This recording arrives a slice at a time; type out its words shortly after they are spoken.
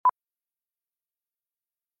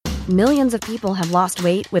Millions of people have lost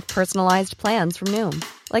weight with personalized plans from Noom.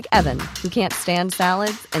 Like Evan, who can't stand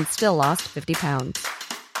salads and still lost 50 pounds.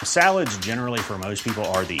 Salads generally for most people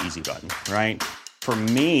are the easy button, right? For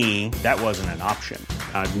me, that wasn't an option.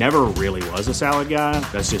 I never really was a salad guy.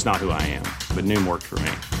 That's just not who I am. But Noom worked for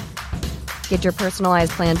me. Get your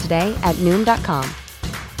personalized plan today at Noom.com.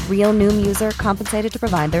 Real Noom user compensated to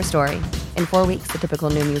provide their story. In 4 weeks, the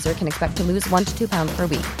typical Noom user can expect to lose 1 to 2 pounds per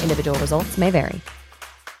week. Individual results may vary.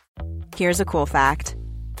 Here's a cool fact.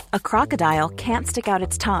 A crocodile can't stick out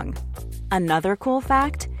its tongue. Another cool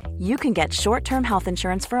fact, you can get short-term health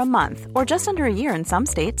insurance for a month or just under a year in some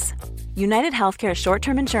states. United Healthcare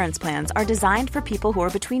short-term insurance plans are designed for people who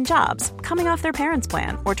are between jobs, coming off their parents'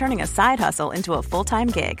 plan, or turning a side hustle into a full-time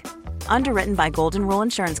gig. Underwritten by Golden Rule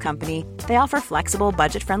Insurance Company, they offer flexible,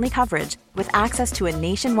 budget-friendly coverage with access to a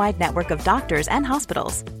nationwide network of doctors and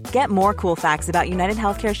hospitals. Get more cool facts about United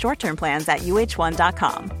Healthcare short-term plans at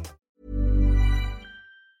uh1.com.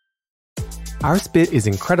 Our spit is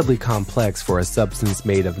incredibly complex for a substance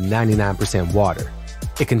made of 99% water.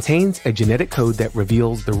 It contains a genetic code that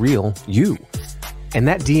reveals the real you. And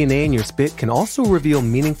that DNA in your spit can also reveal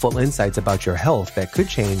meaningful insights about your health that could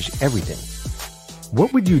change everything.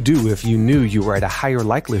 What would you do if you knew you were at a higher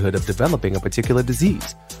likelihood of developing a particular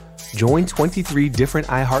disease? Join 23 different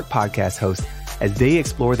iHeart podcast hosts as they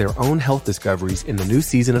explore their own health discoveries in the new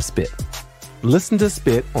season of Spit. Listen to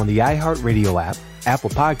Spit on the iHeart Radio app,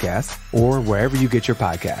 Apple Podcasts, or wherever you get your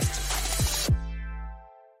podcasts.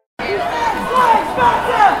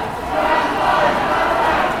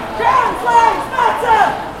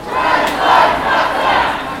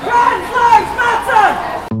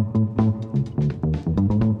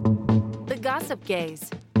 The Gossip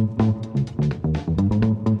Gaze.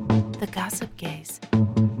 The Gossip Gaze.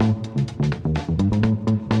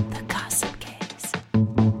 The Gossip Gaze.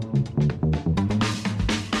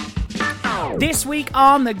 This week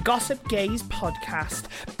on the Gossip Gaze podcast,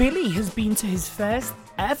 Billy has been to his first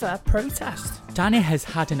ever protest. Danny has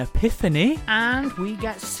had an epiphany. And we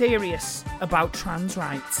get serious about trans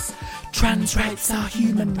rights. Trans rights are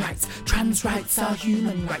human rights. Trans rights are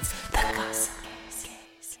human rights. The Gossip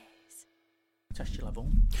Gaze. Test your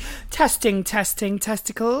level. Testing,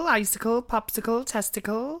 testicle, icicle, popsicle,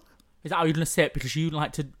 testicle. Is that how you're going to sit? Because you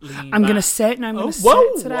like to lean I'm back. going to sit. No, I'm going to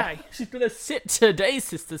sit today. She's going to sit today,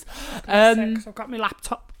 sisters. I've got my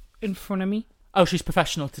laptop in front of me. Oh, she's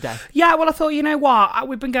professional today. Yeah, well, I thought, you know what?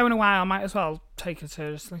 We've been going a while. I might as well take it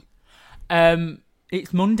seriously.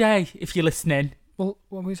 It's Monday, if you're listening. Well,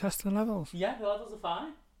 were we testing the levels? Yeah, the levels are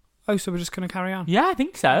fine. Oh, so we're just going to carry on? Yeah, I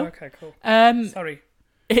think so. Oh, okay, cool. Sorry.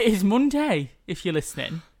 It is Monday, if you're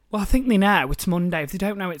listening. Well, I think they know it's Monday. If they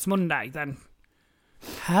don't know it's Monday, then...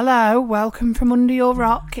 Hello, welcome from Under Your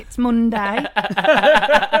Rock. It's Monday.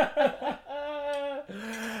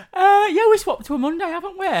 Yeah, we swapped to a Monday,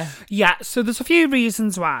 haven't we? Yeah, so there's a few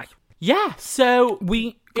reasons why. Yeah, so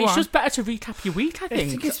it's just better to recap your week, I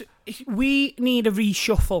think. We need a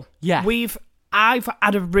reshuffle. Yeah. I've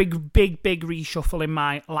had a big reshuffle in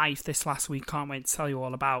my life this last week. Can't wait to tell you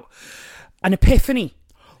all about an epiphany,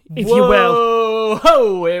 if you will.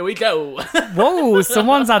 Whoa, here we go. Whoa,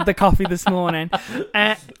 someone's had the coffee this morning.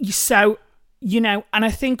 So, and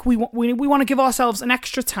I think we want to give ourselves an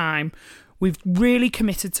extra time. We've really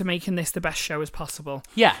committed to making this the best show as possible.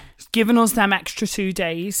 Yeah. It's given us them extra 2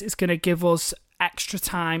 days. It's going to give us extra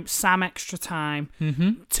time, Sam extra time,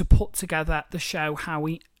 to put together the show how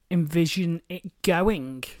we envision it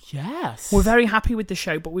going. Yes. We're very happy with the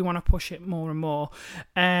show, but we want to push it more and more.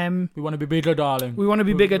 We want to be bigger, darling. We want to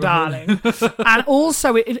be bigger, darling. And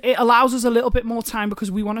also, it allows us a little bit more time because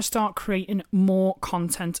we want to start creating more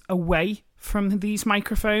content away from these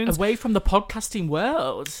microphones. Away from the podcasting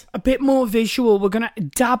world. A bit more visual. We're going to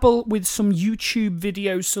dabble with some YouTube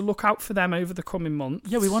videos, so look out for them over the coming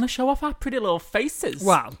months. Yeah, we want to show off our pretty little faces.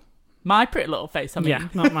 Well. My pretty little face, I mean. Yeah,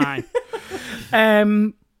 not mine.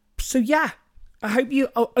 So yeah, I hope you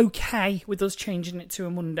are okay with us changing it to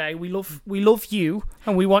a Monday. We love you,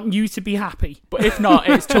 and we want you to be happy. But if not,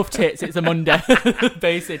 it's tough tits. It's a Monday,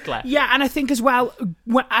 basically. Yeah, and I think as well,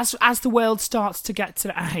 as the world starts to get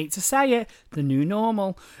to, I hate to say it, the new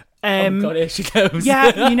normal. Oh God, here she goes.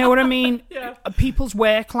 Yeah, you know what I mean? Yeah. People's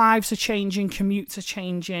work lives are changing, commutes are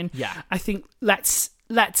changing. Yeah. I think let's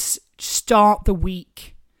start the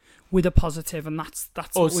week with a positive, and that's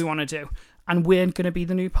what we want to do. And we're going to be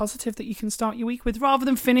the new positive that you can start your week with. Rather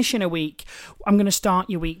than finishing a week, I'm going to start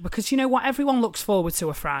your week. Because you know what? Everyone looks forward to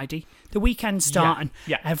a Friday. The weekend's starting.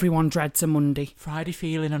 Yeah. Everyone dreads a Monday. Friday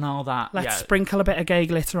feeling and all that. Let's sprinkle a bit of gay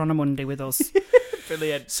glitter on a Monday with us.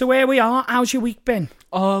 Brilliant. So here we are. How's your week been?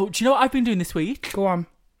 Oh, do you know what I've been doing this week? Go on.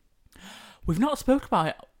 we've not spoke about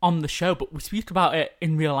it on the show, but we speak about it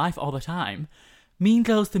in real life all the time. Mean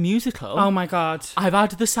Girls the musical. Oh my God. I've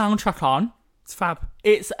had the soundtrack on. It's fab.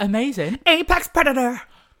 It's amazing. Apex Predator.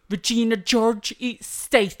 Regina George eats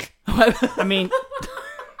steak. I mean,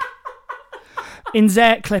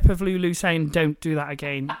 insert clip of Lulu saying, "Don't do that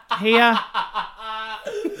again." Here.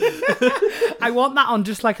 I want that on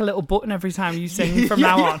just like a little button every time you sing from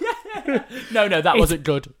now on. No, that wasn't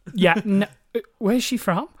good. Yeah. No, where's she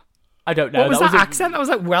from? I don't know. What was that accent? That was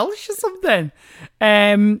like Welsh or something.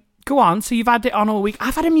 Go on. So you've had it on all week.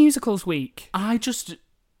 I've had a musicals week. Do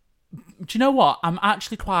you know what? I'm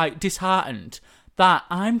actually quite disheartened that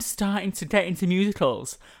I'm starting to get into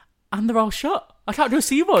musicals and they're all shut. I can't go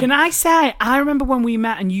see one. Can I say, I remember when we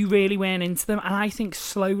met and you really weren't into them, and I think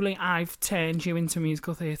slowly I've turned you into a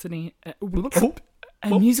musical theatre musical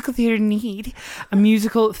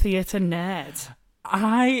theatre nerd.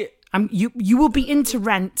 You will be into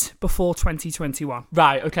Rent before 2021.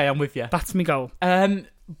 Right, okay, I'm with you. That's my goal.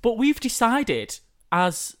 But we've decided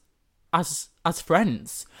as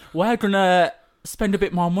friends, we're gonna spend a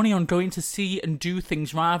bit more money on going to see and do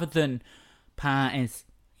things rather than parties.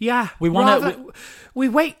 Yeah, we want to.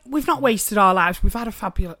 We've not wasted our lives. We've had a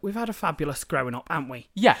fabulous growing up, haven't we?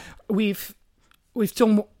 Yeah, we've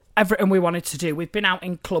done everything we wanted to do. We've been out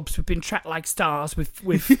in clubs. We've been treated like stars. We've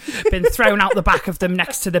been thrown out the back of them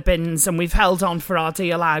next to the bins, and we've held on for our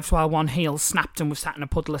dear lives while one heel snapped and we've sat in a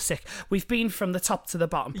puddle of sick. We've been from the top to the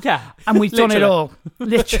bottom. Yeah, and we've done it all.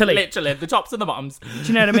 Literally, the tops and the bottoms. Do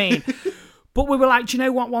you know what I mean? But we were like, do you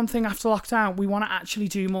know what? One thing after lockdown, we want to actually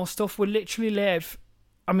do more stuff. We literally live.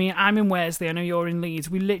 I mean, I'm in Worsley. I know you're in Leeds.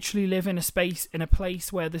 We literally live in a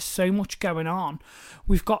place where there's so much going on.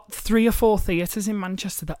 We've got 3 or 4 theatres in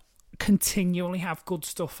Manchester that continually have good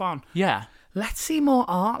stuff on. Yeah. Let's see more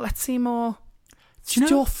art. Let's see more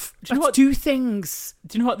stuff. Let's do things.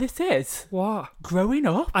 Do you know what this is? What? Growing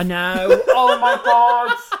up. I know. Oh my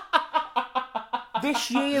God.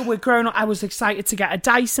 This year we're grown up. I was excited to get a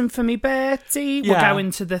Dyson for me birthday. Yeah. We're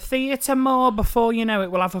going to the theatre more. Before you know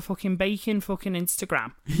it, we'll have a fucking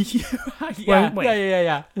Instagram. Won't we?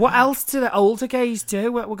 Yeah. What else do the older gays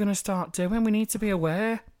do? What we're going to start doing? We need to be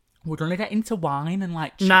aware. We're going to get into wine and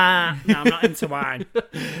like... Nah, no, I'm not into wine.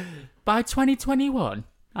 By 2021,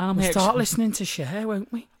 we'll start listening to Cher,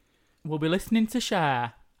 won't we? We'll be listening to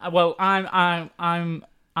Cher. Well, I'm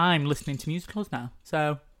listening to musicals now.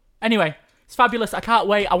 So, anyway... It's fabulous. I can't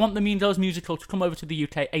wait. I want the Mean Girls musical to come over to the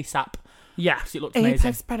UK ASAP. Yeah. Because it looks amazing.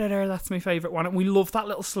 Apex Predator, that's my favourite one. And we love that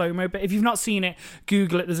little slow-mo bit. If you've not seen it,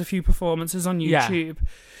 Google it. There's a few performances on YouTube. Yeah.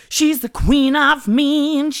 She's the queen of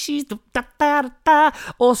mean. She's the da-da-da-da.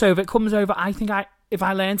 Also, if it comes over, I think if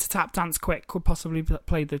I learn to tap dance quick, could possibly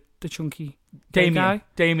play the chunky guy.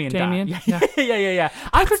 Damien. Yeah.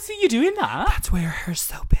 I could see you doing that. That's where her hair's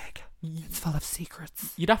so big. It's full of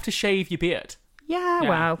secrets. You'd have to shave your beard. Yeah.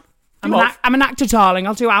 Well... I'm an actor, darling.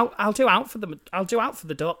 I'll do out for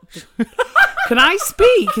the duck. Can I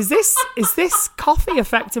speak? Is this coffee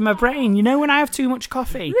affecting my brain? You know, when I have too much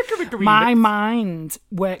coffee, my mind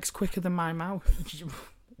works quicker than my mouth.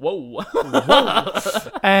 Whoa.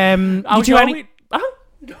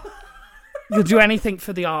 You'll do anything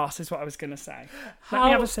for the arse, is what I was going to say. Let me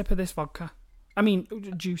have a sip of this vodka. I mean,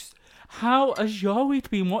 juice. How has your week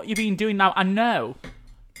been? What you've been doing now? I know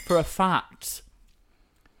for a fact.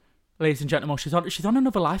 Ladies and gentlemen, she's on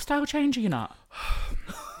another lifestyle change, are you not?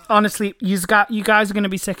 Honestly, you guys are going to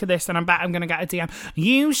be sick of this, and I bet I'm going to get a DM.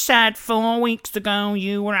 You said 4 weeks ago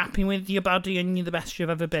you were happy with your body and you're the best you've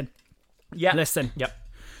ever been. Yeah. Listen. Yep.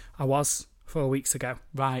 I was 4 weeks ago.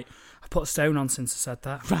 Right. I put a stone on since I said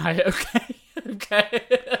that. Right, okay.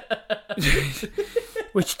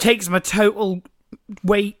 Which takes my total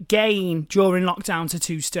weight gain during lockdown to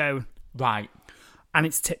 2 stone. Right. And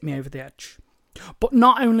it's tipped me over the edge. But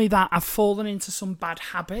not only that, I've fallen into some bad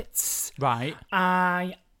habits. Right.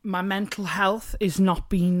 My mental health is not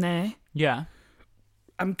being there. Yeah.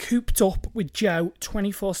 I'm cooped up with Joe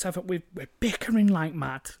 24/7. We're bickering like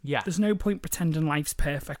mad. Yeah. There's no point pretending life's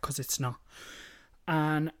perfect because it's not.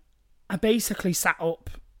 And I basically sat up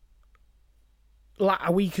like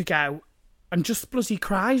a week ago and just bloody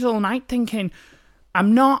cried all night thinking,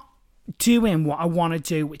 I'm not doing what I want to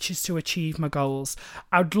do, which is to achieve my goals.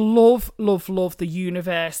 I'd love the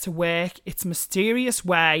universe to work its mysterious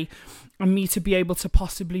way and me to be able to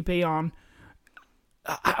possibly be on.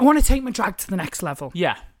 I want to take my drag to the next level.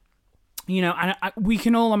 Yeah. You know, and we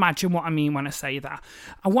can all imagine what I mean when I say that.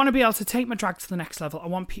 I want to be able to take my drag to the next level. I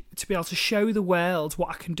want to be able to show the world what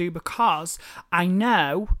I can do because I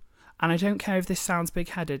know, and I don't care if this sounds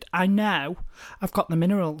big-headed, I know I've got the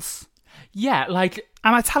minerals. Yeah, like...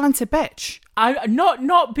 I'm a talented bitch. I'm not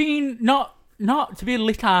not to be a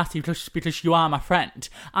lit-arty just because you are my friend,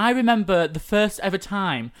 I remember the first ever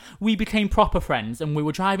time we became proper friends and we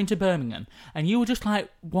were driving to Birmingham and you were just like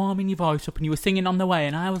warming your voice up and you were singing on the way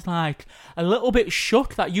and I was like a little bit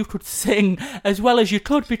shocked that you could sing as well as you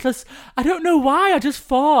could because I don't know why, I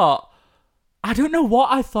don't know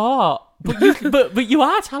what I thought, but you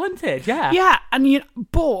are talented, yeah. Yeah, and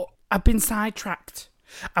but I've been sidetracked.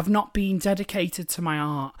 I've not been dedicated to my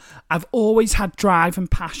art. I've always had drive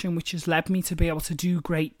and passion, which has led me to be able to do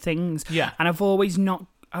great things. Yeah. And I've always not...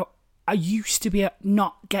 I used to be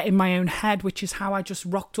not get in my own head, which is how I just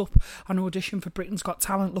rocked up an audition for Britain's Got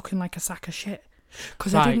Talent looking like a sack of shit.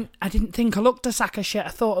 Because I didn't think I looked a sack of shit. I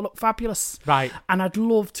thought I looked fabulous. Right. And I'd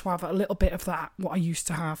love to have a little bit of that, what I used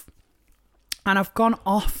to have. And I've gone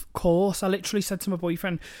off course. I literally said to my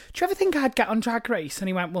boyfriend, do you ever think I'd get on Drag Race? And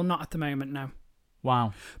he went, well, not at the moment, no.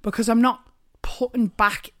 Wow. Because I'm not putting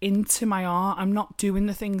back into my art. I'm not doing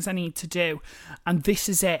the things I need to do. And this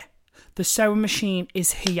is it. The sewing machine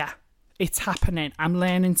is here. It's happening. I'm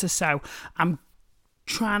learning to sew. I'm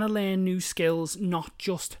trying to learn new skills, not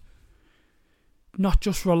just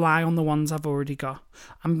rely on the ones I've already got.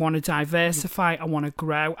 I want to diversify. I want to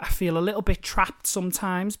grow. I feel a little bit trapped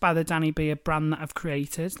sometimes by the Danny Beard brand that I've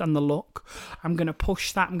created and the look. I'm going to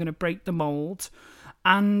push that. I'm going to break the mould.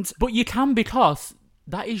 But you can, because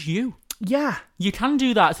that is you. Yeah. You can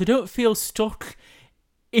do that, so don't feel stuck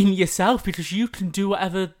in yourself because you can do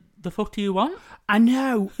whatever the fuck do you want. I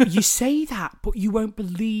know, you say that, but you won't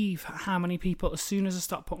believe how many people, as soon as I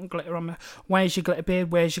start putting glitter on me, where's your glitter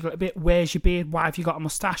beard, where's your glitter beard, where's your beard, why have you got a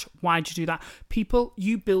moustache, why'd you do that? People,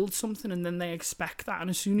 you build something and then they expect that, and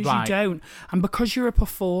as soon as you don't, and because you're a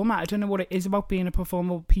performer, I don't know what it is about being a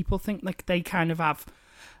performer, but people think like they kind of have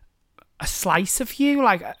a slice of you,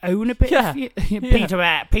 like own a bit of you. Piece of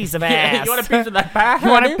ass. You want a piece of that pie?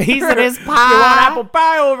 You want a piece of this pie? You want apple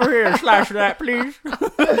pie over here? Slash that, please.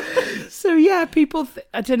 So yeah, people,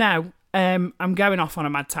 I don't know. I'm going off on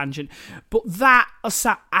a mad tangent, but that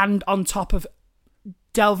and on top of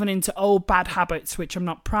delving into old bad habits, which I'm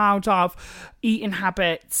not proud of, eating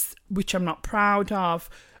habits, which I'm not proud of,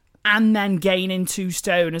 and then gaining 2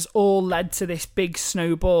 stone has all led to this big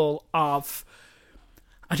snowball of,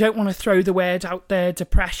 I don't want to throw the word out there,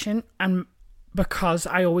 depression, and because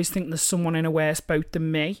I always think there's someone in a worse boat than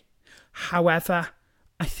me. However,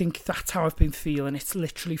 I think that's how I've been feeling. It's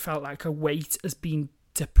literally felt like a weight has been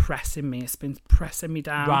depressing me. It's been pressing me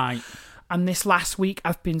down. Right. And this last week,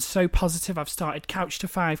 I've been so positive. I've started Couch to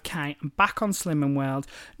 5K. I'm back on Slimming World.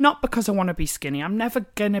 Not because I want to be skinny. I'm never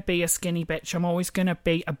going to be a skinny bitch. I'm always going to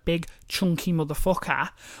be a big, chunky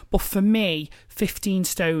motherfucker. But for me, 15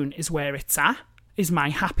 stone is where it's at. Is my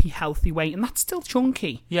happy, healthy weight, and that's still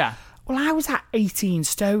chunky. Yeah. Well, I was at 18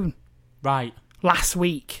 stone. Right. Last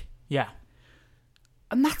week. Yeah.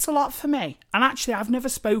 And that's a lot for me. And actually, I've never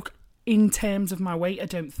spoke in terms of my weight, I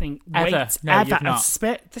don't think. Ever. Weight, No, ever. you've not.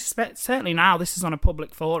 Certainly now, this is on a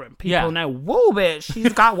public forum. People Yeah. know, whoa, bitch,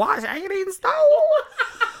 she's got, what, 18 stone?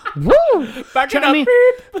 Woo! Back Do you it know up,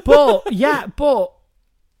 what I mean? But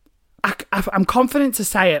I'm confident to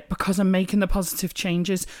say it because I'm making the positive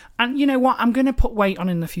changes. And you know what? I'm going to put weight on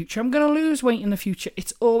in the future. I'm going to lose weight in the future.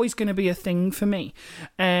 It's always going to be a thing for me.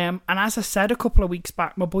 And as I said a couple of weeks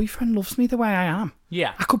back, my boyfriend loves me the way I am.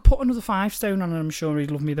 Yeah. I could put another 5 stone on and I'm sure he'd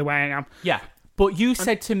love me the way I am. Yeah. But you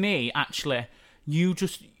said to me, actually, you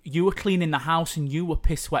were cleaning the house and you were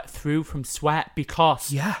piss wet through from sweat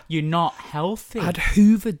because you're not healthy. I'd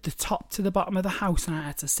hoovered the top to the bottom of the house and I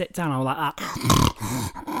had to sit down. I was like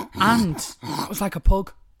that. And it was like a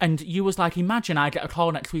pug. And you was like, imagine I get a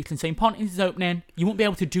call next week and saying, Pontins is opening. You won't be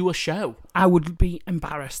able to do a show. I would be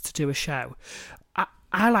embarrassed to do a show.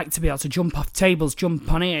 I like to be able to jump off tables,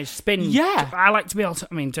 jump on ears, spin. Yeah. I like to be able to,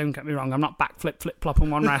 I mean, don't get me wrong, I'm not backflip, flip-flopping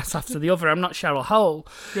one race after the other. I'm not Cheryl Hole.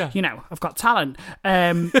 Yeah. You know, I've got talent.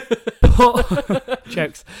 But,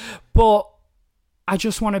 jokes. But I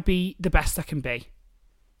just want to be the best I can be.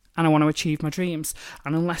 And I want to achieve my dreams.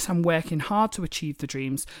 And unless I'm working hard to achieve the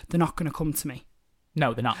dreams, they're not going to come to me.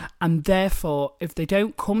 No, they're not. And therefore, if they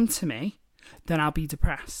don't come to me, then I'll be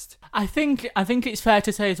depressed. I think it's fair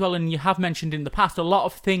to say as well, and you have mentioned in the past, a lot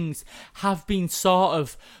of things have been sort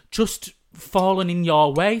of just fallen in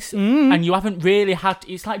your way, and you haven't really had,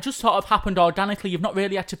 it's like just sort of happened organically. You've not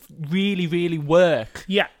really had to really, really work.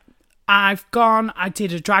 Yeah. I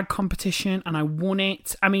did a drag competition and I won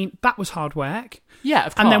it. I mean, that was hard work. Yeah,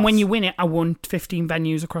 of course. And then when you win it, I won 15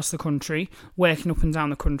 venues across the country, working up and down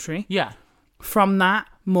the country. Yeah. From that,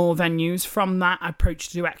 more venues. From that, I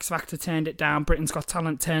approached to do X Factor, turned it down. Britain's Got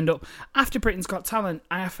Talent turned up. After Britain's Got Talent,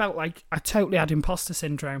 I felt like I totally had imposter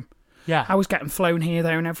syndrome. Yeah. I was getting flown here,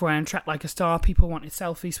 there and everywhere and treated like a star. People wanted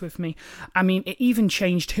selfies with me. I mean, it even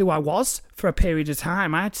changed who I was for a period of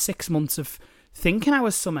time. I had 6 months of thinking I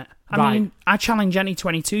was something. I mean, I challenge any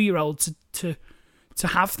 22-year-old to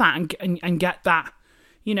have that and get that.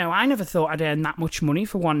 You know, I never thought I'd earn that much money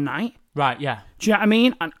for one night. Right, yeah. Do you know what I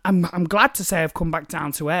mean? And I'm glad to say I've come back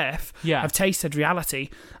down to earth. Yeah. I've tasted reality.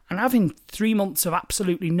 And having 3 months of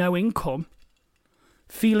absolutely no income,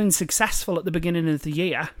 feeling successful at the beginning of the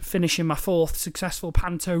year, finishing my 4th successful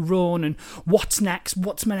panto run, and what's next?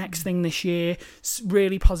 What's my next thing this year?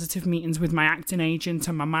 Really positive meetings with my acting agent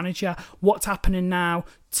and my manager. What's happening now?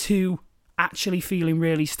 To actually feeling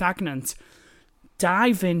really stagnant.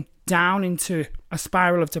 Diving down into a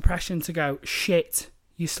spiral of depression to go, shit,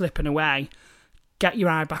 you're slipping away. Get your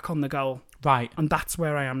eye back on the goal. Right. And that's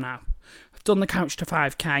where I am now. I've done the couch to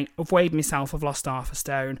 5k. I've weighed myself. I've lost half a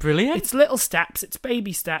stone. Brilliant. It's little steps. It's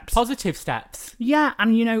baby steps. Positive steps. Yeah.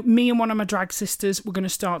 And, you know, me and one of my drag sisters, we're going to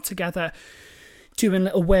start together doing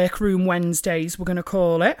little workroom Wednesdays, we're going to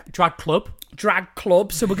call it. Drag club.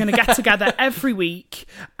 So we're going to get together every week,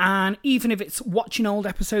 and even if it's watching old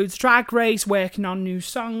episodes, Drag Race, working on new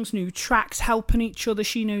songs, new tracks, helping each other.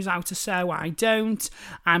 She knows how to sew, I don't.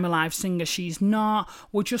 I'm a live singer, she's not.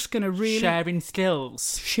 We're just going to really... Sharing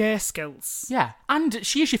skills. Share skills. Yeah. And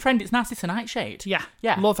she is your friend, it's Narcissa Nightshade. Yeah.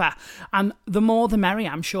 Yeah. Love her. And the more the merrier.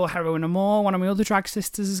 I'm sure Heroin and More, one of my other drag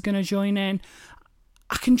sisters, is going to join in.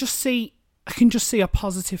 I can just see a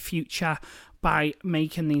positive future by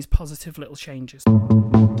making these positive little changes. The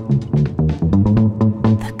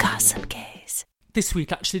Gossip Gaze. This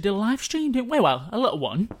week actually did a live stream, didn't we? Well, a little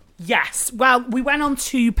one. Yes. Well, we went on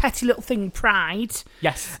to Petty Little Thing Pride.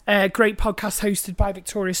 Yes. A great podcast hosted by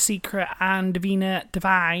Victoria's Secret and Davina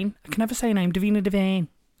Devine. I can never say her name. Davina Devine.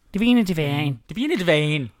 Davina Devine.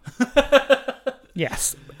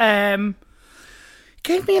 Yes.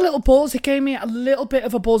 Gave me a little buzz. It gave me a little bit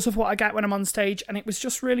of a buzz of what I get when I'm on stage, and it was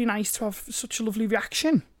just really nice to have such a lovely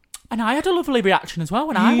reaction. And I had a lovely reaction as well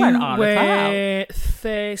when I went on. You were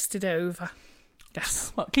thirsted over.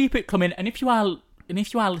 Yes. Well, keep it coming. And if you are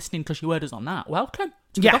listening because you heard us on that, welcome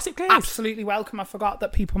to the Gossip Gaze. Absolutely welcome. I forgot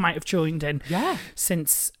that people might have joined in. Yeah.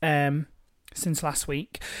 Since last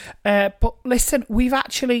week. But listen, we've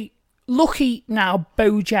actually... Lucky now,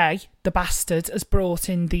 Boj, the bastard, has brought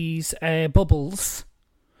in these bubbles.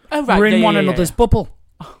 Oh, right. We're in one another's bubble.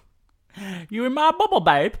 You're in my bubble,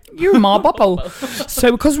 babe. You're in my bubble.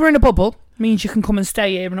 So because we're in a bubble, means you can come and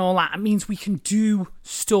stay here and all that. It means we can do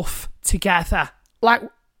stuff together. Like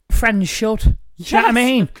friends should. Do you know what I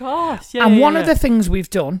mean? Of course. Yeah, and one of the things we've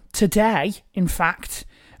done today, in fact,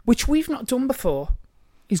 which we've not done before,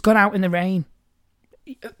 is gone out in the rain.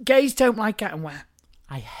 Gays don't like getting wet.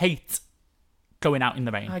 I hate going out in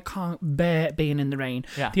the rain. I can't bear being in the rain.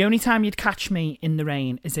 Yeah. The only time you'd catch me in the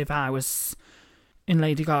rain is if I was in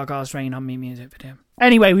Lady Gaga's Rain on Me music video.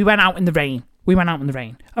 Anyway, we went out in the rain. And we went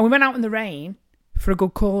out in the rain for a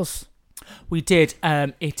good cause. We did.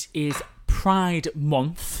 It is Pride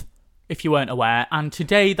Month, if you weren't aware. And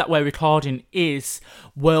today that we're recording is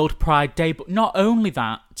World Pride Day. But not only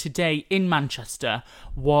that, today in Manchester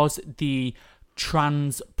was the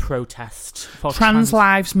trans protest. Trans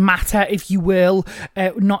lives matter, if you will.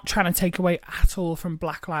 Not trying to take away at all from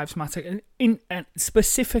Black Lives Matter.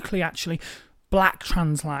 Specifically, actually, Black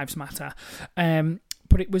trans lives matter.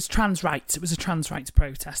 But it was trans rights. It was a trans rights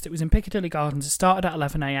protest. It was in Piccadilly Gardens. It started at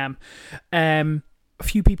 11 a.m. A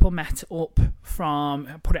few people met up from...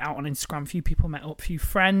 I put it out on Instagram. A few people met up. A few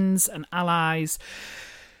friends and allies.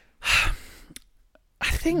 I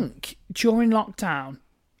think during lockdown,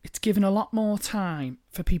 it's given a lot more time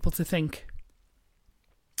for people to think,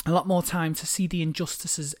 a lot more time to see the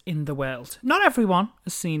injustices in the world. Not everyone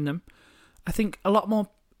has seen them. I think a lot more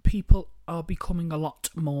people are becoming a lot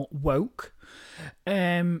more woke.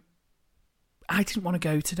 I didn't want to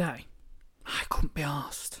go today. I couldn't be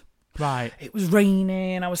arsed. Right. It was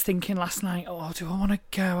raining. I was thinking last night, oh, do I want to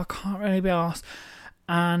go? I can't really be arsed.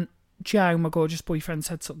 And Joe, my gorgeous boyfriend,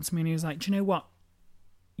 said something to me and he was like, do you know what?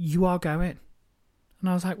 You are going. And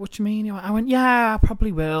I was like, what do you mean? I went, yeah, I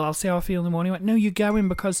probably will. I'll see how I feel in the morning. He went, no, you're going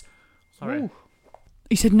because... Sorry. Ooh.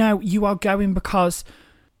 He said, no, you are going because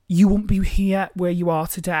you wouldn't be here where you are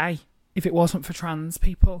today if it wasn't for trans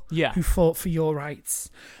people who fought for your rights.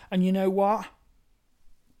 And you know what?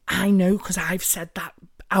 I know because I've said that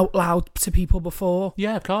out loud to people before.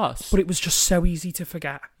 Yeah, of course. But it was just so easy to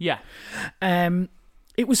forget. Yeah.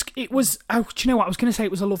 It was, oh, do you know what? I was going to say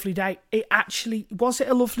it was a lovely day. It actually, was it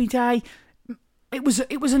a lovely day? It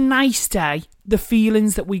was a nice day. The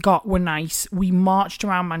feelings that we got were nice. We marched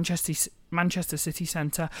around Manchester City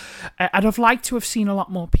Centre. I'd have liked to have seen a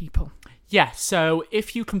lot more people. Yeah, so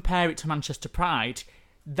if you compare it to Manchester Pride,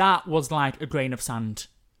 that was like a grain of sand.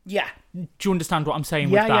 Yeah. Do you understand what I'm saying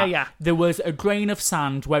with that? Yeah. There was a grain of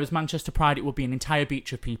sand, whereas Manchester Pride, it would be an entire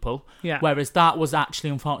beach of people. Yeah. Whereas that was actually,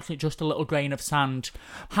 unfortunately, just a little grain of sand.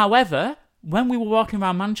 However, when we were walking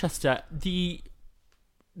around Manchester, the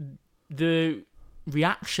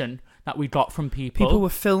reaction that we got from people were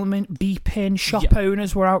filming, beeping, shop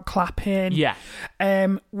owners were out clapping. Yeah.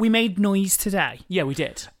 We made noise today. Yeah, we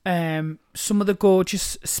did. Some of the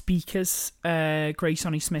gorgeous speakers, Grace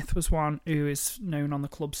Onnie Smith was one who is known on the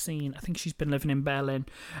club scene. I think she's been living in Berlin.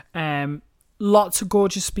 Lots of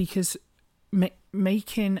gorgeous speakers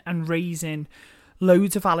making and raising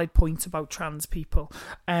loads of valid points about trans people.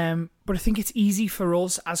 But I think it's easy for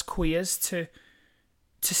us as queers to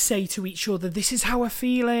say to each other, this is how we're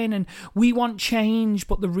feeling and we want change,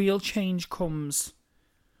 but the real change comes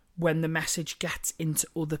when the message gets into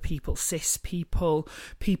other people, cis people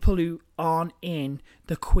who aren't in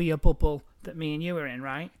the queer bubble that me and you are in,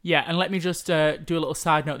 right? Yeah, and let me just do a little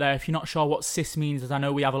side note there. If you're not sure what cis means, as I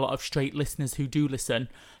know we have a lot of straight listeners who do listen,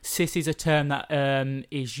 cis is a term that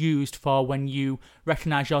is used for when you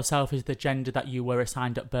recognise yourself as the gender that you were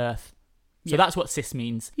assigned at birth. So that's what cis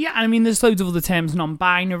means. Yeah, I mean, there's loads of other terms,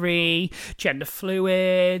 non-binary, gender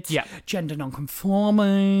fluid, gender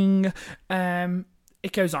non-conforming,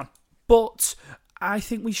 it goes on. But I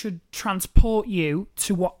think we should transport you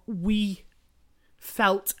to what we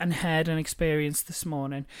felt and heard and experienced this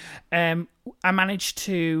morning. I managed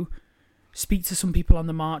to speak to some people on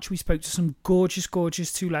the march. We spoke to some gorgeous,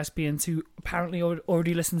 gorgeous two lesbians who apparently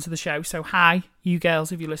already listened to the show. So hi, you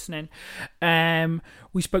girls, if you're listening.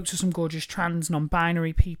 We spoke to some gorgeous trans,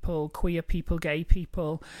 non-binary people, queer people, gay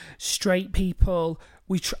people, straight people.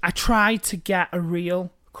 I tried to get a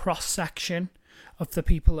real cross-section of the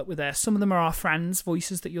people that were there. Some of them are our friends,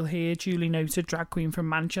 voices that you'll hear. Julie Noted, drag queen from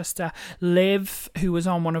Manchester. Liv, who was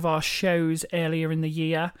on one of our shows earlier in the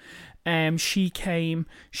year. She came.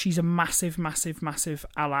 She's a massive, massive, massive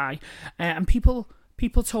ally. And people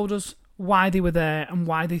told us why they were there and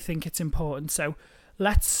why they think it's important. So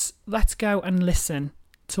let's go and listen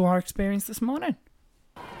to our experience this morning.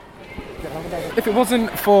 If it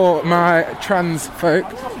wasn't for my trans folk,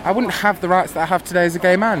 I wouldn't have the rights that I have today as a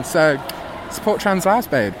gay man. So support trans lives,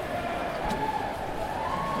 babe.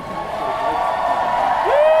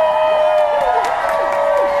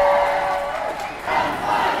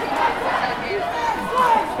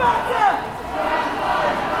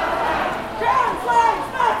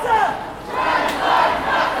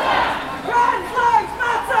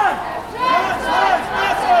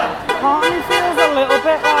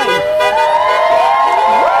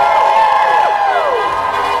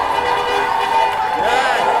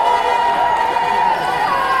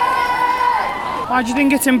 Why do you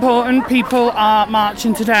think it's important people are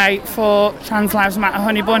marching today for Trans Lives Matter,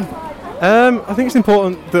 Honeybun? I think it's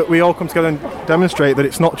important that we all come together and demonstrate that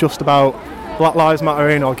it's not just about Black Lives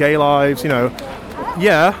Mattering or gay lives,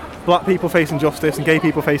 Yeah, black people face injustice and gay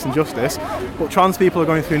people face injustice, but trans people are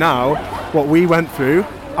going through now what we went through,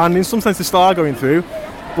 and in some sense they still are going through,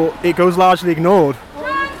 but it goes largely ignored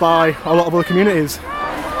by a lot of other communities.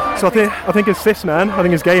 So I think as cis men, I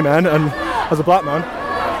think as gay men, and as a black man,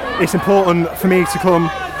 it's important for me to come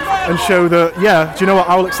and show that, do you know what,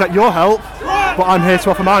 I will accept your help, but I'm here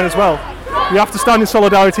to offer mine as well. We have to stand in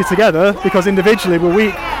solidarity together, because individually we're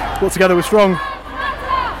weak, but together we're strong.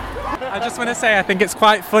 I just want to say, I think it's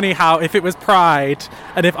quite funny how if it was Pride,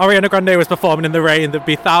 and if Ariana Grande was performing in the rain, there'd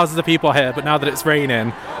be thousands of people here, but now that it's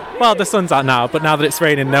raining, well, the sun's out now, but now that it's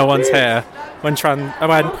raining, no one's here, when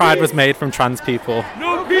Pride was made from trans people.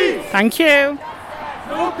 No peace! Thank you!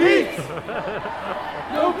 No peace!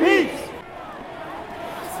 No peace!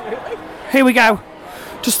 Here we go.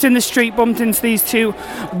 Just in the street, bumped into these two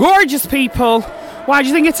gorgeous people. Why do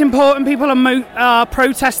you think it's important people are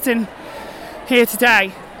protesting here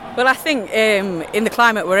today? Well, I think in the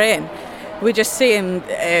climate we're in, we're just seeing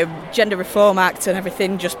Gender Reform Act and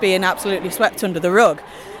everything just being absolutely swept under the rug.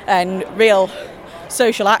 And real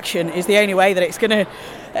social action is the only way that it's going to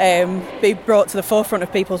be brought to the forefront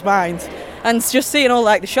of people's minds. And just seeing all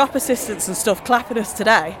like the shop assistants and stuff clapping us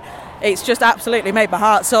today, it's just absolutely made my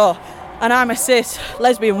heart sore. And I'm a cis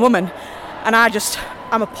lesbian woman, and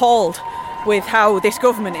I'm appalled with how this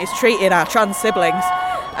government is treating our trans siblings,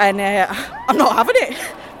 and I'm not having it,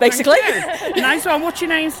 basically. Nice one. What's your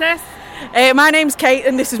name, sis? My name's Kate,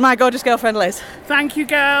 and this is my gorgeous girlfriend Liz. Thank you,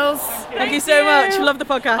 girls. Thank you so much. Love the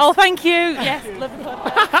podcast. Oh, thank you. Yes, love the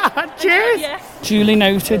podcast. Cheers! Yeah. Duly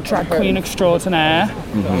noted, drag queen extraordinaire.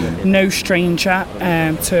 No stranger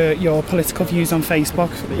to your political views on Facebook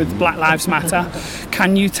with Black Lives Matter.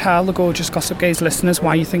 Can you tell the gorgeous Gossip Gaze listeners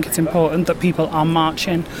why you think it's important that people are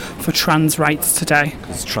marching for trans rights today?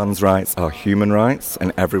 Because trans rights are human rights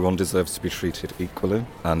and everyone deserves to be treated equally,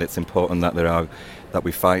 and it's important that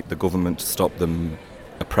we fight the government to stop them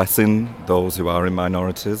oppressing those who are in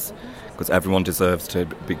minorities, because everyone deserves to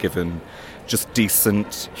be given just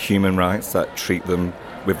decent human rights that treat them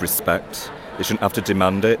with respect. They shouldn't have to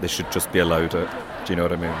demand it, they should just be allowed it. Do you know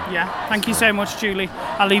what I mean? Yeah, thank you so much, Julie.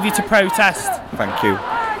 I'll leave you to protest. Thank you.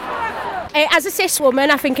 As a cis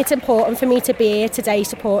woman, I think it's important for me to be here today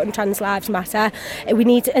supporting Trans Lives Matter. We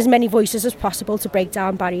need as many voices as possible to break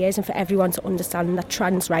down barriers and for everyone to understand that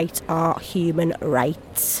trans rights are human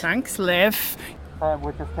rights. Thanks, Liv.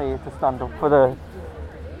 We're just here to stand up for the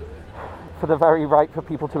very right for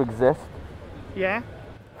people to exist. Yeah.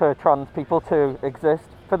 For trans people to exist,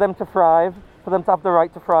 for them to thrive, for them to have the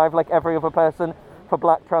right to thrive like every other person, for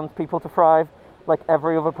black trans people to thrive like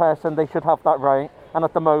every other person. They should have that right, and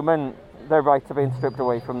at the moment their rights are being stripped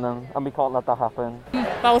away from them, and we can't let that happen.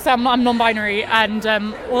 But also I'm non-binary, and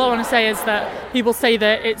all I want to say is that people say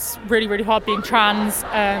that it's really, really hard being trans,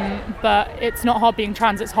 but it's not hard being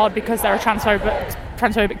trans, it's hard because there are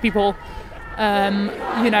transphobic people.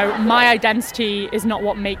 My identity is not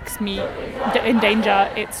what makes me in danger,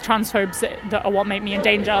 it's transphobes that are what make me in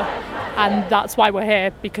danger, and that's why we're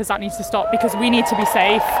here, because that needs to stop, because we need to be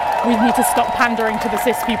safe. We need to stop pandering to the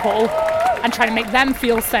cis people and try to make them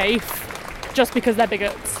feel safe just because they're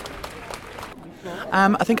bigots.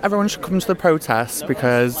 I think everyone should come to the protest,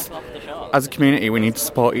 because as a community we need to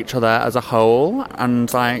support each other as a whole,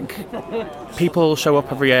 and people show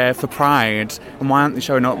up every year for Pride, and why aren't they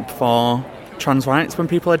showing up for trans rights when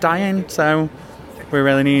people are dying? So we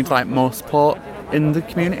really need more support in the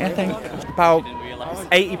community. I think about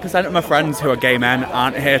 80% of my friends who are gay men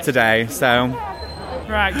aren't here today, so...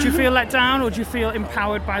 Right, do you feel let down, or do you feel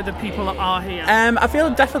empowered by the people that are here? I feel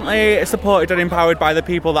definitely supported and empowered by the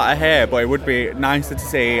people that are here, but it would be nicer to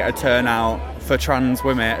see a turnout for trans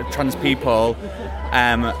women, trans people,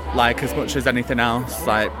 as much as anything else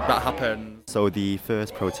that happens. So the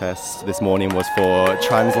first protest this morning was for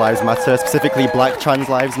Trans Lives Matter, specifically Black Trans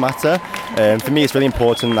Lives Matter. For me, it's really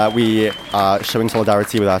important that we are showing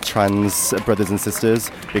solidarity with our trans brothers and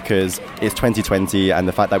sisters, because it's 2020 and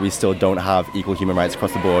the fact that we still don't have equal human rights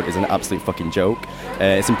across the board is an absolute fucking joke.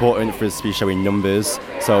 It's important for us to be showing numbers,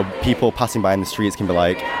 so people passing by in the streets can be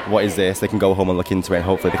like, what is this? They can go home and look into it, and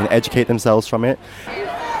hopefully they can educate themselves from it.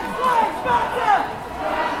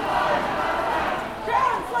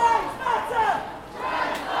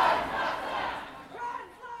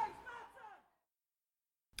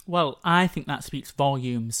 Well, I think that speaks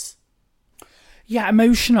volumes. Yeah,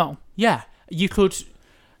 emotional. Yeah, you could.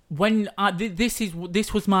 When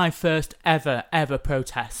this was my first ever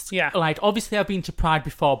protest. Yeah. Obviously I've been to Pride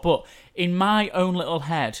before, but in my own little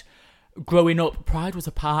head, growing up, Pride was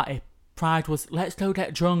a party. Pride was let's go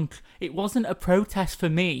get drunk. It wasn't a protest for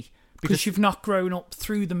me because you've not grown up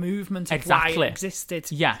through the movement of exactly why it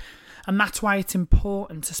existed. Yeah. And that's why it's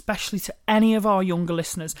important, especially to any of our younger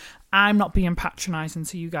listeners. I'm not being patronising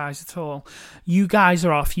to you guys at all. You guys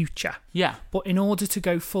are our future. Yeah. But in order to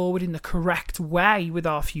go forward in the correct way with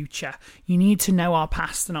our future, you need to know our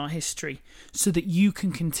past and our history so that you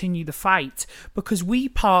can continue the fight. Because we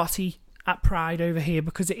party at Pride over here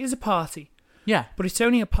because it is a party. Yeah. But it's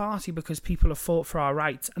only a party because people have fought for our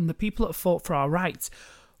rights. And the people that have fought for our rights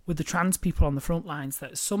with the trans people on the front lines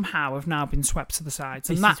that somehow have now been swept to the sides.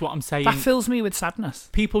 This is what I'm saying. That fills me with sadness.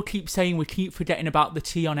 People keep saying we keep forgetting about the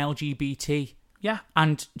T on LGBT. Yeah.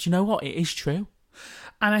 And do you know what? It is true.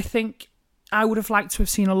 And I think I would have liked to have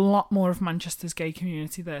seen a lot more of Manchester's gay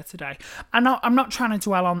community there today. And I'm not trying to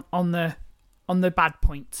dwell on the bad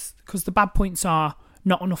points, because the bad points are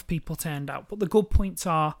not enough people turned out, but the good points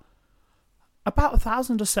are about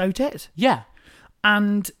 1,000 or so did. Yeah.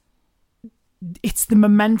 And it's the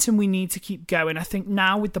momentum we need to keep going. I think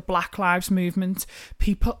now with the Black Lives Movement,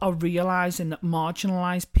 people are realising that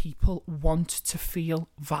marginalised people want to feel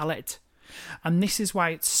valid. And this is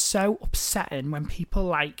why it's so upsetting when people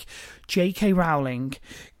like J.K. Rowling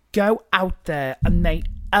go out there and they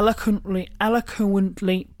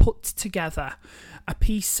eloquently put together a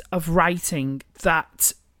piece of writing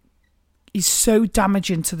that is so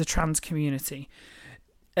damaging to the trans community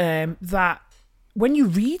that when you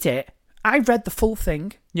read it, I read the full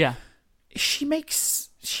thing. Yeah. She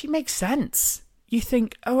makes sense. You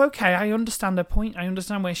think, oh, okay, I understand her point. I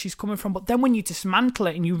understand where she's coming from. But then when you dismantle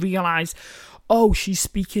it and you realise, oh, she's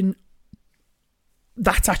speaking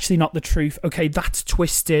that's actually not the truth. Okay, that's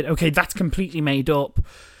twisted. Okay, that's completely made up.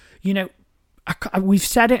 You know, we've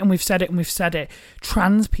said it and we've said it and we've said it.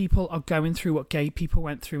 Trans people are going through what gay people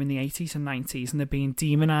went through in the 80s and 90s, and they're being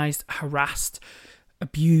demonised, harassed,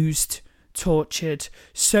 abused, tortured.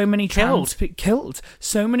 So many killed.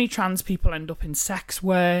 So many trans people end up in sex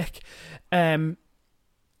work. We're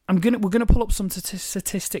gonna pull up some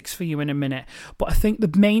statistics for you in a minute, but I think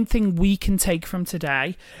the main thing we can take from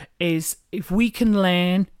today is if we can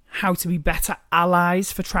learn how to be better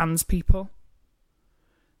allies for trans people,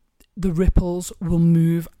 the ripples will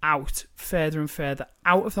move out further and further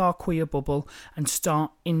out of our queer bubble and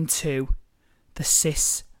start into the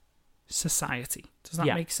cis society. Does that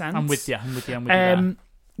make sense? I'm with you there.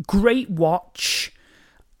 Great watch.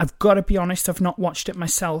 I've got to be honest, I've not watched it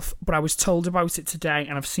myself, but I was told about it today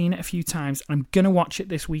and I've seen it a few times, and I'm going to watch it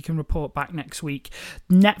this week and report back next week.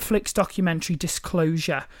 Netflix documentary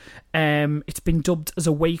Disclosure. It's been dubbed as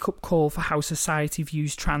a wake-up call for how society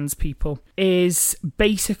views trans people. Is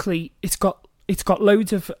basically, it's got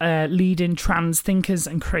loads of leading trans thinkers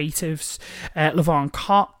and creatives. Laverne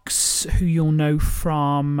Cox, who you'll know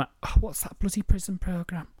from, what's that bloody prison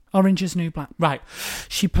programme? Orange is New Black. Right.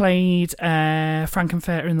 She played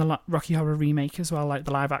Frankenfurter in the Rocky Horror remake as well, like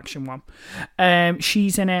the live action one.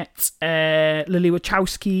 She's in it. Lily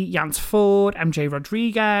Wachowski, Yance Ford, MJ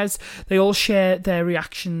Rodriguez. They all share their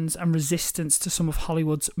reactions and resistance to some of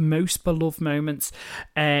Hollywood's most beloved moments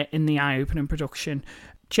in the eye-opening production.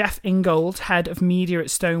 Jeff Ingold, head of media at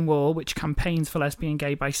Stonewall, which campaigns for lesbian,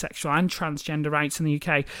 gay, bisexual and transgender rights in the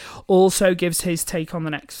UK, also gives his take on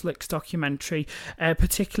the Netflix documentary,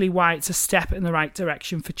 particularly why it's a step in the right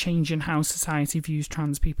direction for changing how society views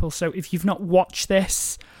trans people. So if you've not watched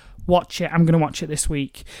this, watch it. I'm going to watch it this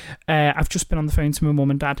week. I've just been on the phone to my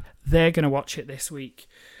mum and dad. They're going to watch it this week.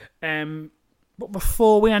 But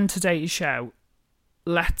before we end today's show,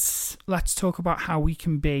 let's talk about how we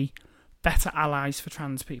can be better allies for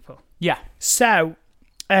trans people. Yeah. So,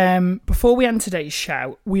 before we end today's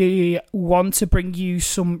show, we want to bring you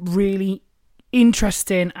some really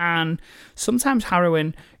interesting and sometimes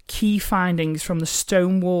harrowing key findings from the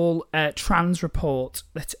Stonewall trans report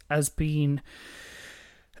that has been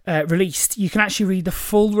released. You can actually read the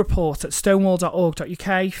full report at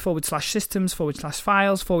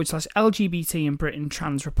stonewall.org.uk/systems/files/LGBT in Britain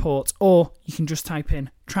trans report, or you can just type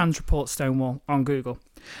in trans report Stonewall on Google.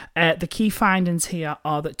 The key findings here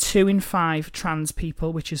are that 2 in 5 trans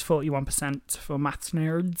people, which is 41% for maths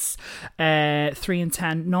nerds, 3 in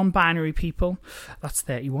 10 non-binary people, that's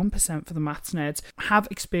 31% for the maths nerds, have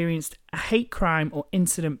experienced a hate crime or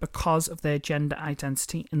incident because of their gender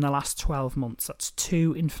identity in the last 12 months. That's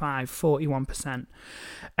 2 in 5, 41%.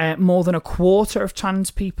 More than a quarter of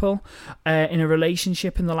trans people in a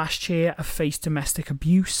relationship in the last year have faced domestic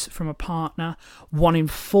abuse from a partner. 1 in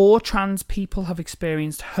 4 trans people have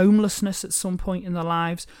experienced homelessness at some point in their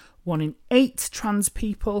lives. 1 in 8 trans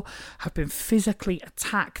people have been physically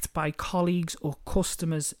attacked by colleagues or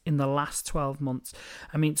customers in the last 12 months.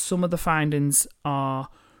 I mean, some of the findings are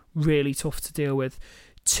really tough to deal with.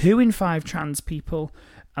 2 in 5 trans people,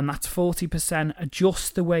 and that's 40%,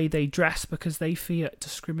 adjust the way they dress because they fear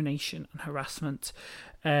discrimination and harassment.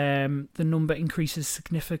 The number increases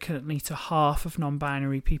significantly to half of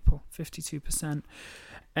non-binary people, 52%.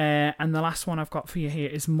 And the last one I've got for you here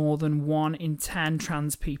is more than 1 in 10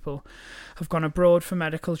 trans people have gone abroad for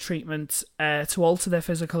medical treatment to alter their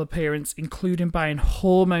physical appearance, including buying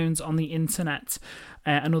hormones on the internet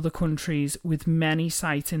and other countries, with many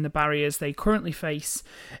citing the barriers they currently face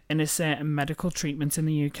in a certain medical treatment in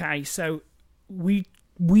the UK. So we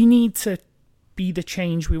need to be the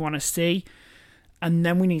change we want to see, and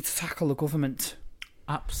then we need to tackle the government.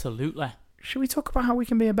 Absolutely. Should we talk about how we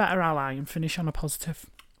can be a better ally and finish on a positive?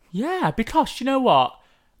 Yeah, because you know what?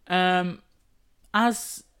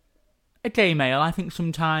 As a gay male, I think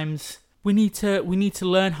sometimes we need to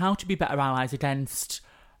learn how to be better allies against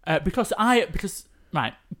because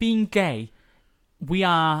being gay, we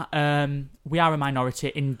are a minority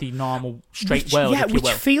in the normal straight world, if you will.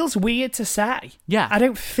 Which feels weird to say. Yeah. I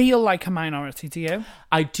don't feel like a minority, do you?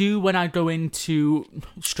 I do when I go into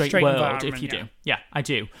straight world, if you do. Yeah, I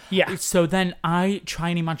do. Yeah. So then I try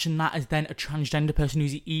and imagine that as then a transgender person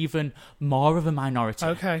who's even more of a minority.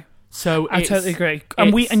 Okay. So I totally agree.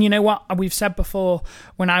 And you know what? We've said before,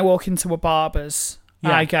 when I walk into a barber's,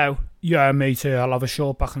 I go, yeah, me too, I'll have a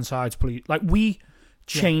short back and sides, please. Like, we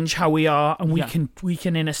change how we are, and we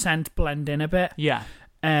can in a sense blend in a bit. Yeah.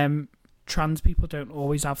 Trans people don't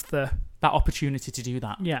always have that opportunity to do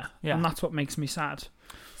that. Yeah. And that's what makes me sad.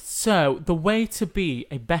 So the way to be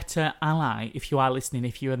a better ally, if you are listening,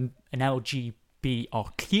 if you're an LGBT B or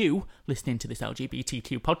Q listening to this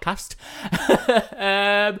LGBTQ podcast,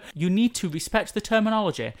 you need to respect the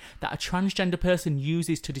terminology that a transgender person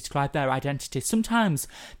uses to describe their identity. Sometimes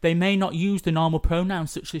they may not use the normal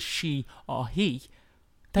pronouns such as she or he.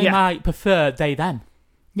 They might prefer they, them.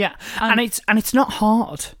 Yeah, and it's not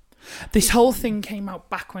hard. This whole thing came out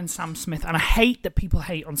back when Sam Smith, and I hate that people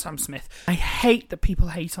hate on Sam Smith. I hate that people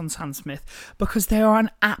hate on Sam Smith because they are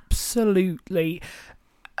an absolutely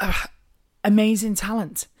amazing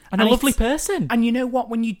talent. And a lovely person. And you know what?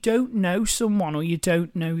 When you don't know someone or you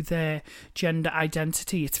don't know their gender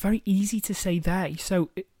identity, it's very easy to say they. So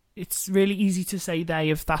it's really easy to say they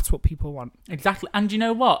if that's what people want. Exactly. And you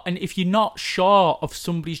know what? And if you're not sure of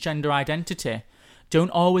somebody's gender identity, don't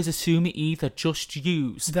always assume it either. Just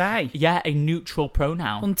use they. Yeah, a neutral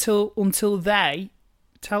pronoun. Until they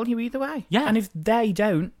tell you either way. Yeah. And if they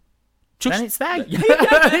don't, then it's they.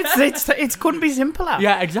 It couldn't be simpler.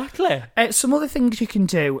 Yeah, exactly. Some other things you can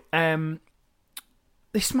do.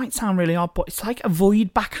 This might sound really odd, but it's like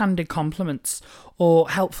avoid backhanded compliments or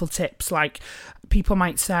helpful tips. Like people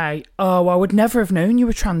might say, "Oh, I would never have known you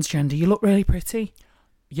were transgender. You look really pretty."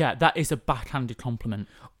 Yeah, that is a backhanded compliment.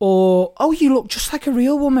 Or, "Oh, you look just like a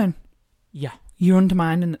real woman." Yeah. You're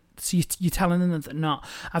undermining it. So you're telling them that they're not.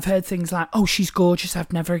 I've heard things like, "Oh, she's gorgeous.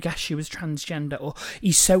 I've never guessed she was transgender." Or,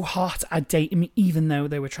 "He's so hot. I'd date him even though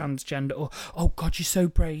they were transgender." Or, "Oh, God, you're so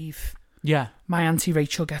brave." Yeah. My Auntie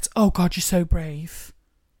Rachel gets, "Oh, God, you're so brave."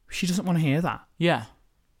 She doesn't want to hear that. Yeah.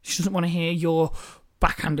 She doesn't want to hear your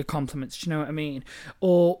backhanded compliments. Do you know what I mean?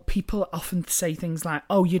 Or people often say things like,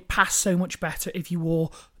 "Oh, you'd pass so much better if you wore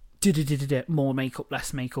more makeup,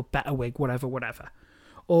 less makeup, better wig, whatever."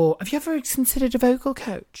 Or, "Have you ever considered a vocal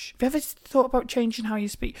coach? Have you ever thought about changing how you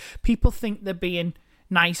speak?" People think they're being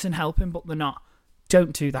nice and helping, but they're not.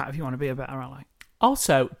 Don't do that if you want to be a better ally.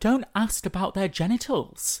 Also, don't ask about their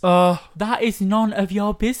genitals. That is none of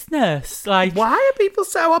your business. Like, why are people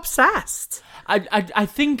so obsessed? I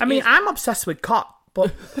think. I mean, I'm obsessed with cock,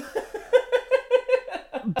 but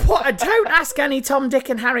but don't ask any Tom, Dick,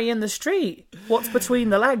 and Harry in the street what's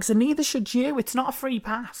between the legs, and neither should you. It's not a free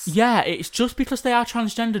pass. Yeah, it's just because they are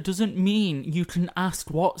transgender doesn't mean you can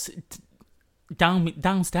ask what's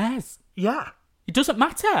downstairs. Yeah, it doesn't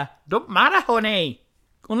matter. Don't matter, honey,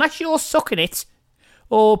 unless you're sucking it,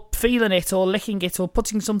 or feeling it, or licking it, or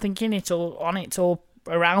putting something in it, or on it, or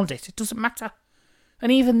around it. It doesn't matter,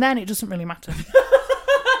 and even then, it doesn't really matter.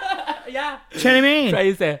 Yeah. Do you know what I mean?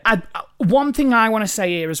 Crazy. One thing I want to say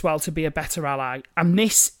here as well to be a better ally, and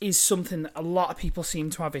this is something that a lot of people seem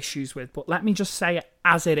to have issues with, but let me just say it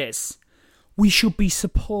as it is. We should be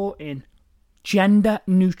supporting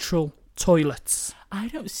gender-neutral toilets. I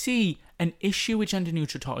don't see an issue with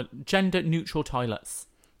gender-neutral toilets.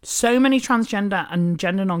 So many transgender and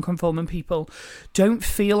gender non-conforming people don't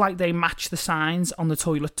feel like they match the signs on the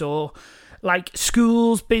toilet door. Like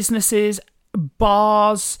schools, businesses,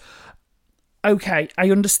 bars. Okay,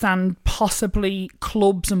 I understand possibly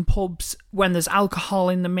clubs and pubs, when there's alcohol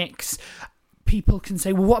in the mix, people can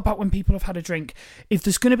say, well, what about when people have had a drink? If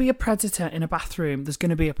there's going to be a predator in a bathroom, there's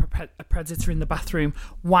going to be a predator in the bathroom.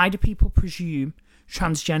 Why do people presume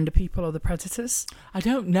transgender people are the predators? I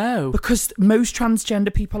don't know. Because most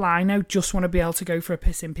transgender people I know just want to be able to go for a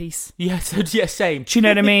piss in peace. Yes, yeah, same. Do you know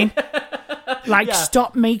what I mean? Like, Yeah.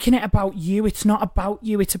 Stop making it about you. It's not about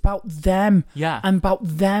you. It's about them. Yeah. And about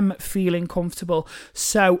them feeling comfortable.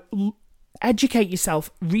 So educate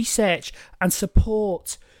yourself, research, and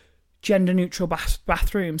support gender-neutral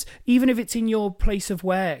bathrooms. Even if it's in your place of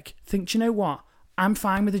work, think, do you know what? I'm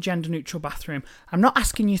fine with a gender-neutral bathroom. I'm not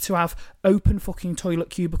asking you to have open fucking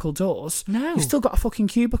toilet cubicle doors. No. You've still got a fucking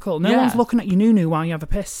cubicle. No Yeah. one's looking at your noo-noo while you have a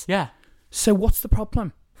piss. Yeah. So what's the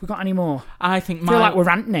problem? Have we got any more? I think I feel like we're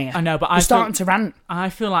ranting here. I know, but we're starting to rant. I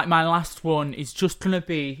feel like my last one is just gonna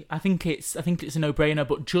be. I think it's a no-brainer,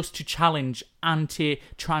 but just to challenge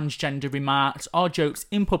anti-transgender remarks or jokes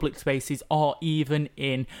in public spaces or even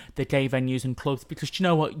in the gay venues and clubs. Because do you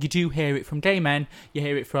know what? You do hear it from gay men. You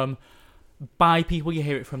hear it from bi people. You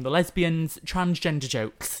hear it from the lesbians. Transgender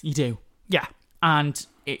jokes. You do. Yeah. And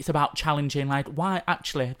it's about challenging, like, why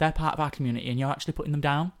actually they're part of our community and you're actually putting them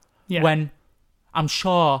down. Yeah. When I'm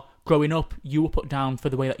sure growing up, you were put down for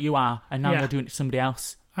the way that you are, and now Yeah. you're doing it to somebody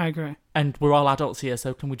else. I agree. And we're all adults here,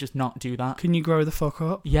 so can we just not do that? Can you grow the fuck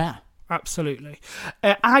up? Yeah. Absolutely.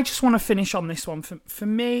 I just want to finish on this one. For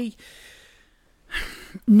me,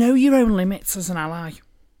 know your own limits as an ally.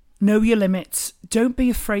 Know your limits. Don't be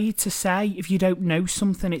afraid to say if you don't know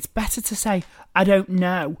something. It's better to say, I don't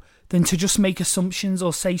know, than to just make assumptions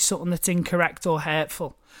or say something that's incorrect or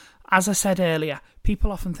hurtful. as I said earlier,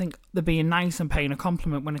 people often think they're being nice and paying a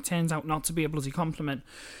compliment when it turns out not to be a bloody compliment.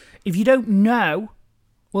 If you don't know,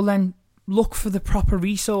 well then look for the proper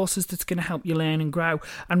resources that's going to help you learn and grow.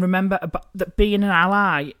 And remember that being an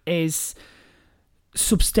ally is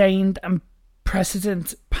sustained and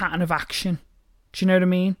precedent pattern of action. Do you know what I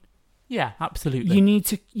mean? Yeah, absolutely. You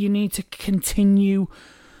need to continue.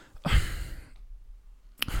 You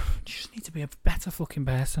just need to be a better fucking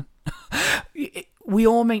person. We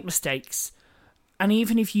all make mistakes, and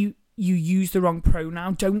even if you use the wrong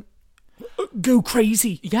pronoun, don't go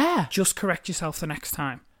crazy. Yeah, just correct yourself the next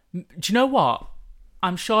time. Do you know what?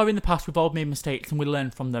 I'm sure in the past we've all made mistakes and we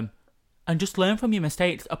learn from them. And just learn from your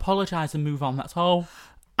mistakes, apologise and move on. That's all.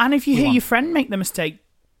 And if you hear your friend make the mistake,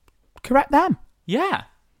 correct them. Yeah.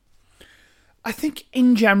 I think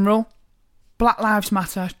in general, Black Lives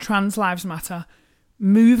Matter, Trans Lives Matter,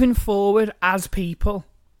 moving forward as people,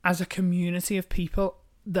 as a community of people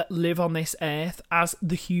that live on this earth, as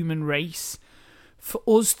the human race, for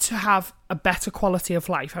us to have a better quality of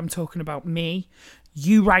life, I'm talking about me,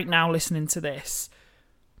 you right now listening to this,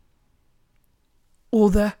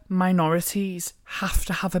 other minorities have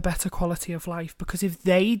to have a better quality of life, because if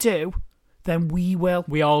they do, then we will.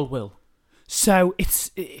 We all will. So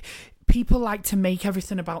people like to make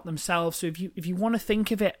everything about themselves. So if you want to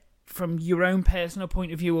think of it from your own personal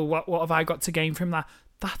point of view, or what have I got to gain from that?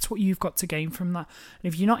 That's what you've got to gain from that.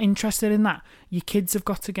 And if you're not interested in that, your kids have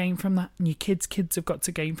got to gain from that, and your kids' kids have got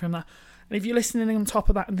to gain from that. And if you're listening on top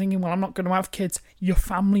of that and thinking, well, I'm not going to have kids, your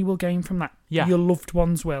family will gain from that. Yeah. Your loved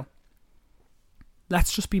ones will.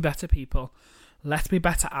 Let's just be better people. Let's be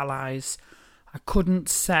better allies. I couldn't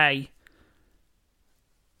say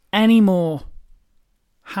any more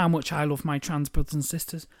how much I love my trans brothers and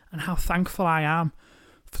sisters, and how thankful I am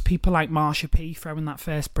for people like Marsha P throwing that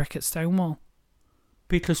first brick at Stonewall.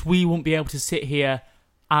 Because we won't be able to sit here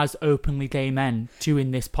as openly gay men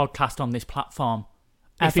doing this podcast on this platform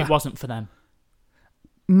if it wasn't for them.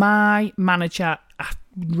 My manager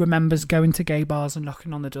remembers going to gay bars and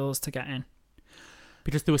knocking on the doors to get in.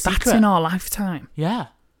 Because they were secret. That's in our lifetime. Yeah.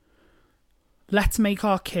 Let's make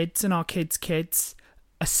our kids and our kids' kids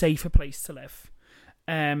a safer place to live.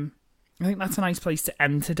 I think that's a nice place to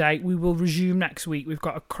end today. We will resume next week. We've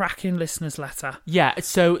got a cracking listeners letter. Yeah,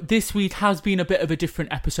 so this week has been a bit of a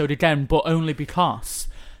different episode again, but only because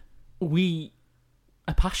we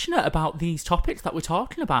are passionate about these topics that we're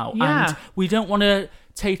talking about. Yeah. And we don't want to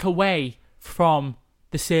take away from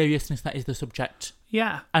the seriousness that is the subject.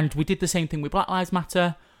 Yeah. And we did the same thing with Black Lives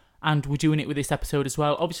Matter, and we're doing it with this episode as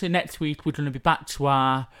well. Obviously, next week we're going to be back to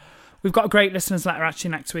our... We've got a great listeners letter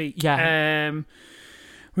actually next week. Yeah.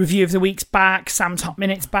 Review of the week's back, Sam Top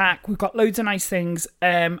Minutes back. We've got loads of nice things.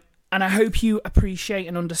 And I hope you appreciate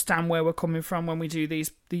and understand where we're coming from when we do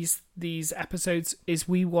these episodes. Is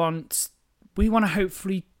we want to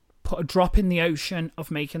hopefully put a drop in the ocean of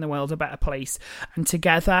making the world a better place. And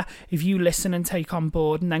together, if you listen and take on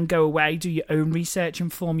board and then go away, do your own research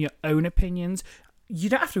and form your own opinions. You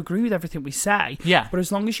don't have to agree with everything we say. Yeah. But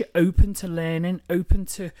as long as you're open to learning, open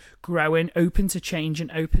to growing, open to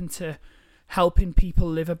changing, open to helping people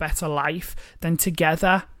live a better life, then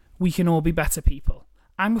together we can all be better people.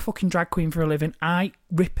 I'm a fucking drag queen for a living. I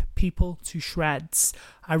rip people to shreds.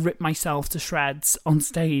 I rip myself to shreds on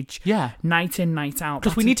stage. Yeah. Night in, night out.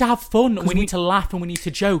 Because we need to have fun, and we need to laugh, and we need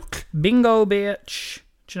to joke. Bingo, bitch.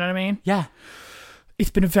 Do you know what I mean? Yeah.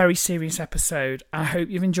 It's been a very serious episode. I hope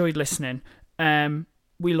you've enjoyed listening.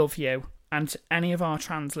 We love you. And to any of our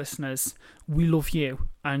trans listeners, we love you,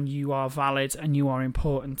 and you are valid, and you are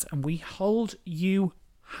important, and we hold you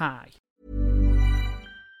high.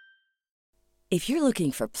 If you're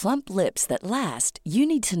looking for plump lips that last, you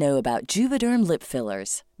need to know about Juvederm lip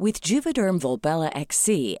fillers. With Juvederm Volbella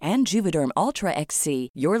XC and Juvederm Ultra XC,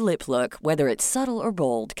 your lip look, whether it's subtle or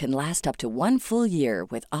bold, can last up to 1 full year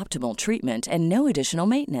with optimal treatment and no additional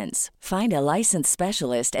maintenance. Find a licensed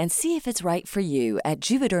specialist and see if it's right for you at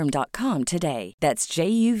Juvederm.com today. That's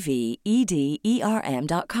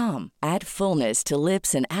JUVEDERM.com. Add fullness to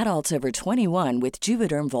lips in adults over 21 with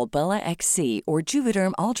Juvederm Volbella XC or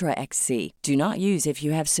Juvederm Ultra XC. Do not use if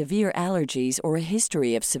you have severe allergies or a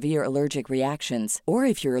history of severe allergic reactions, or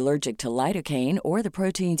if you're allergic to lidocaine or the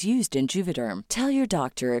proteins used in Juvederm. Tell your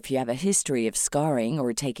doctor if you have a history of scarring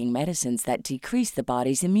or taking medicines that decrease the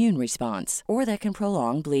body's immune response or that can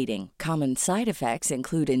prolong bleeding. Common side effects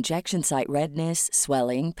include injection site redness,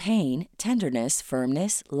 swelling, pain, tenderness,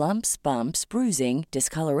 firmness, lumps, bumps, bruising,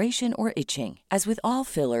 discoloration, or itching. As with all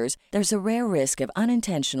fillers, there's a rare risk of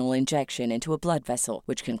unintentional injection into a blood vessel,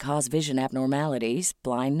 which can cause vision abnormalities,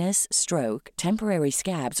 blindness, stroke, temporary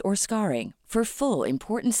scabs, or scarring. For full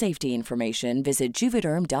important safety information, visit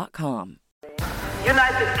juvederm.com.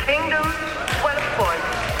 United Kingdom, 12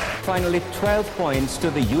 points. Finally, 12 points to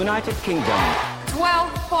the United Kingdom.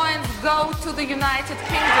 12 points go to the United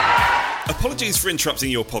Kingdom. Apologies for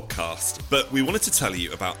interrupting your podcast, but we wanted to tell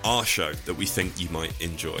you about our show that we think you might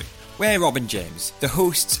enjoy. We're Rob and James, the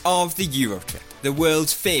hosts of the Eurotrip, the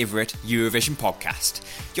world's favourite Eurovision podcast.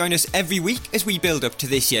 Join us every week as we build up to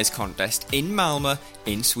this year's contest in Malmö,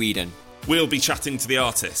 in Sweden. We'll be chatting to the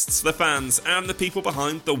artists, the fans, and the people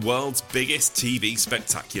behind the world's biggest TV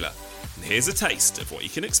spectacular. And here's a taste of what you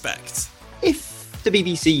can expect. If the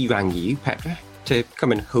BBC rang you, Petra, to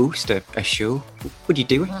come and host a show, would you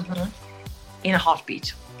do it? In a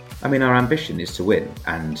heartbeat. I mean, our ambition is to win,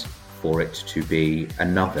 and for it to be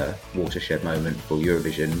another watershed moment for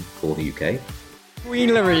Eurovision for the UK. Queen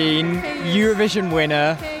Loreen, Eurovision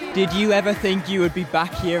winner, did you ever think you would be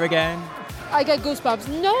back here again? I get goosebumps.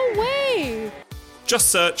 No way! Just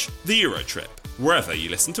search The Eurotrip, wherever you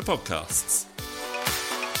listen to podcasts.